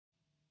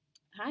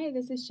Hi,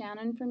 this is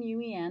Shannon from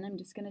UEN. I'm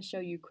just going to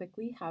show you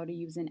quickly how to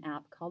use an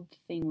app called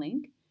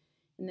ThingLink.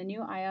 In the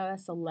new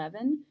iOS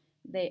 11,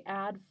 they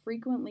add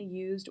frequently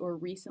used or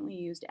recently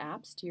used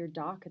apps to your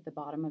dock at the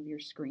bottom of your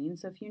screen.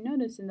 So if you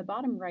notice in the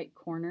bottom right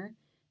corner,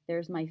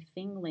 there's my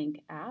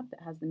ThingLink app.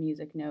 It has the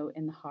music note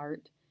and the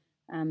heart.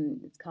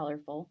 It's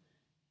colorful.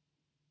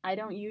 I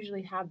don't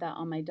usually have that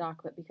on my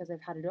dock, but because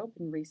I've had it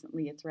open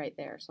recently, it's right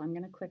there. So I'm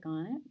going to click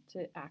on it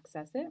to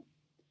access it.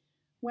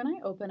 When I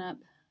open up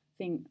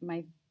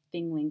my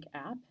ThingLink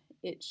app,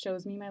 it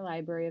shows me my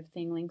library of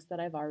ThingLinks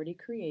that I've already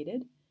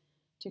created.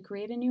 To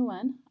create a new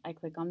one, I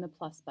click on the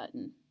plus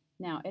button.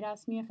 Now, it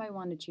asks me if I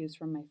want to choose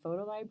from my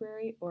photo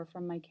library or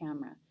from my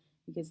camera,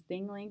 because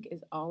ThingLink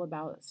is all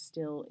about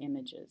still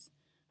images.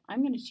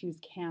 I'm going to choose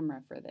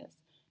camera for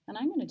this, and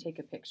I'm going to take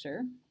a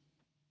picture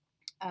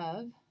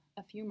of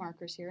a few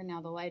markers here.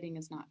 Now, the lighting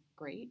is not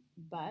great,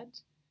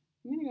 but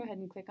I'm going to go ahead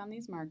and click on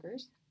these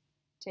markers,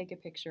 take a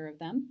picture of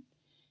them.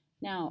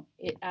 Now,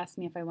 it asks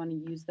me if I want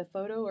to use the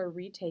photo or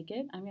retake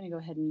it. I'm going to go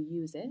ahead and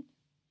use it.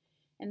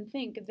 And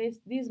think,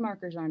 these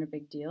markers aren't a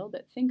big deal,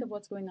 but think of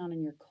what's going on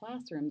in your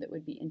classroom that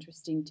would be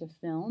interesting to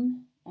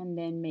film and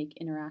then make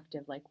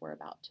interactive like we're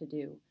about to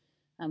do.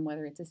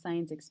 Whether it's a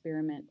science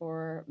experiment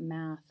or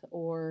math,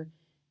 or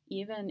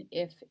even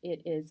if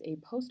it is a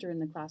poster in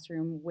the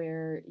classroom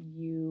where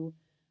you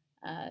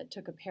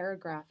took a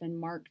paragraph and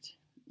marked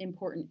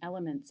important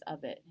elements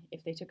of it.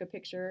 If they took a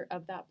picture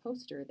of that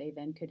poster, they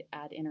then could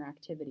add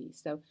interactivity.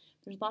 So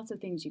there's lots of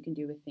things you can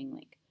do with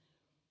ThingLink.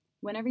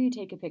 Whenever you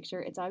take a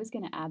picture, it's always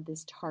going to add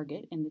this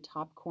target in the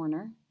top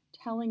corner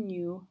telling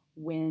you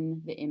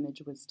when the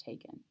image was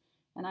taken.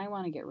 And I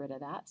want to get rid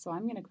of that, so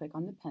I'm going to click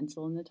on the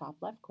pencil in the top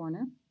left corner.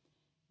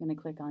 I'm going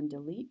to click on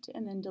delete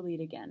and then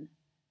delete again.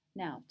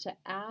 Now, to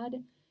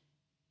add,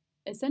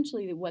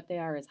 essentially what they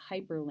are is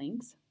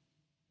hyperlinks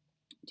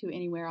to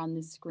anywhere on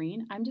this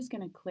screen, I'm just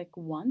going to click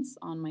once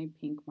on my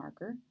pink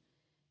marker.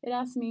 It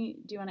asks me,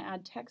 do you want to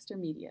add text or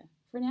media?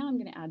 For now, I'm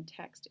going to add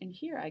text, and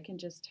here I can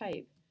just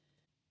type,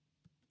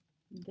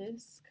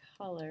 this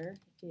color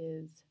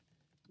is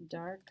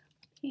dark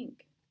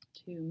pink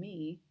to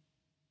me.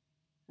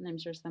 And I'm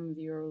sure some of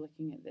you are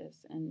looking at this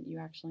and you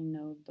actually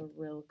know the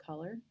real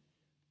color.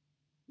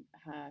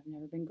 I've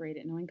never been great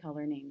at knowing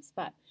color names,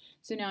 but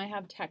so now I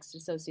have text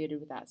associated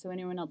with that. So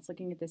anyone else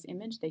looking at this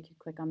image, they could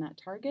click on that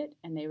target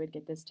and they would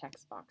get this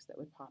text box that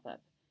would pop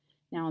up.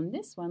 Now on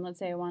this one, let's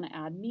say I want to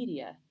add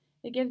media.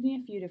 It gives me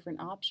a few different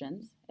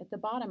options. At the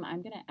bottom,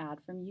 I'm going to add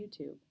from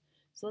YouTube.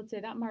 So let's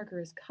say that marker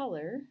is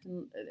color,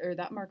 or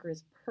that marker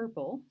is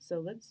purple. So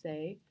let's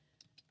say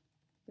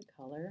the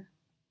color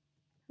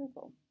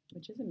purple,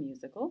 which is a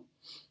musical.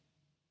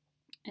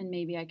 And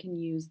maybe I can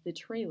use the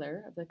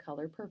trailer of the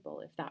color purple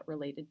if that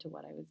related to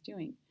what I was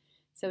doing.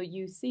 So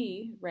you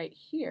see right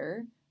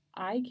here,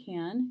 I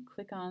can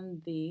click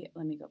on the,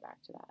 let me go back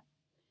to that.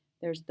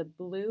 There's the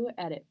blue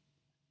edit,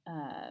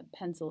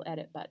 pencil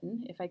edit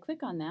button. If I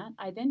click on that,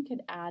 I then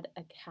could add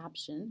a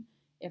caption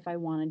if I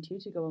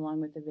wanted to go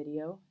along with the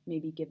video,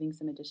 maybe giving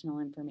some additional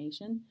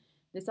information.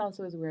 This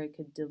also is where I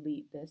could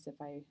delete this if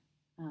I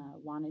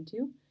wanted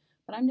to,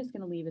 but I'm just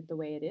going to leave it the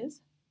way it is.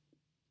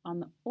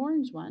 On the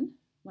orange one,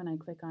 when I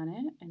click on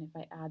it, and if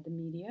I add the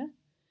media,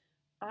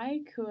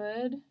 I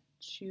could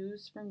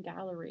choose from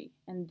gallery,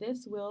 and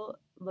this will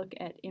look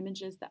at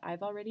images that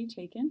I've already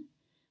taken.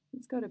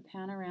 Let's go to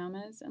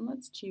panoramas and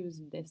let's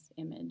choose this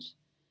image.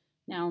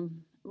 Now,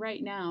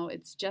 right now,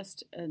 it's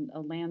just a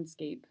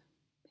landscape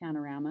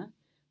panorama,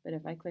 but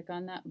if I click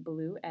on that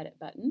blue edit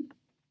button,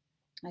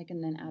 I can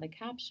then add a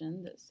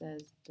caption that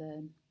says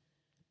the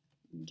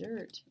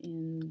dirt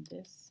in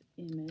this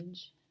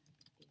image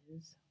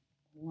is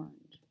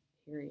orange,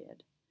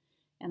 period.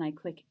 And I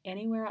click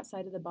anywhere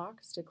outside of the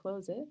box to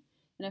close it.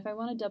 And if I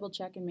want to double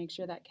check and make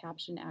sure that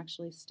caption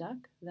actually stuck,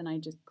 then I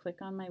just click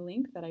on my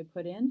link that I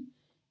put in,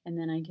 and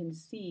then I can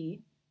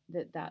see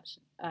that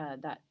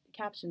that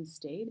caption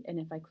stayed. And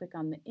if I click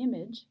on the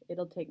image,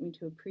 it'll take me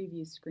to a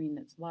preview screen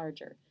that's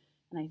larger.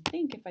 And I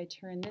think if I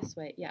turn this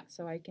way, yeah,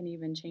 so I can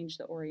even change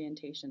the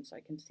orientation so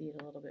I can see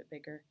it a little bit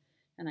bigger.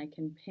 And I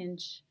can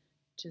pinch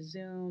to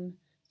zoom.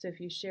 So if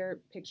you share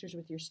pictures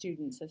with your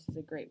students, this is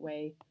a great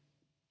way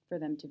for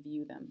them to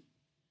view them.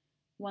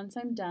 Once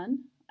I'm done,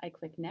 I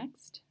click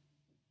next.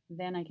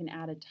 Then I can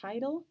add a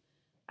title.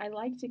 I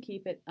like to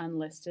keep it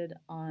unlisted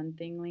on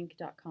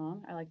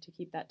thinglink.com. I like to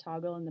keep that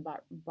toggle in the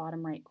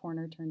bottom right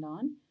corner turned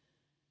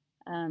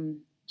on.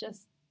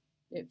 Just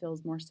it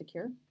feels more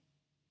secure.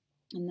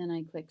 And then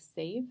I click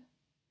save.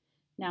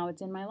 Now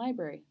it's in my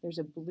library. There's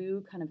a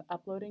blue kind of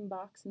uploading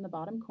box in the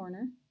bottom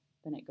corner.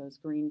 Then it goes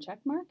green check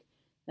mark.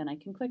 Then I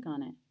can click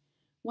on it.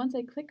 Once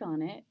I click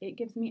on it, it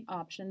gives me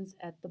options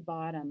at the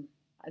bottom.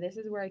 This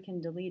is where I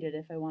can delete it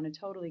if I want to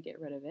totally get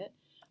rid of it,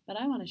 but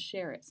I want to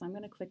share it. So I'm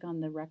going to click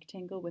on the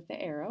rectangle with the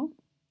arrow,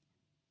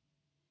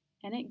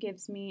 and it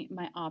gives me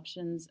my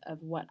options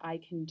of what I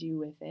can do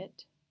with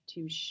it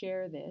to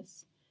share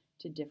this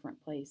to different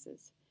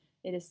places.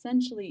 It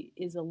essentially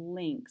is a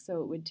link,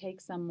 so it would take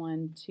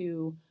someone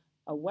to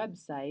a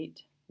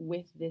website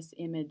with this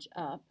image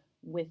up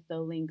with the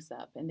links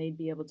up, and they'd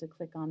be able to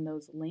click on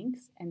those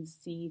links and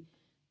see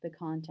the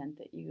content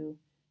that you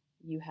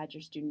had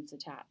your students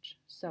attach.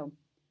 So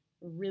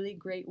a really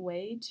great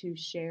way to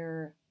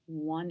share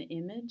one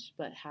image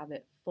but have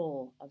it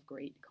full of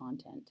great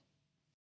content.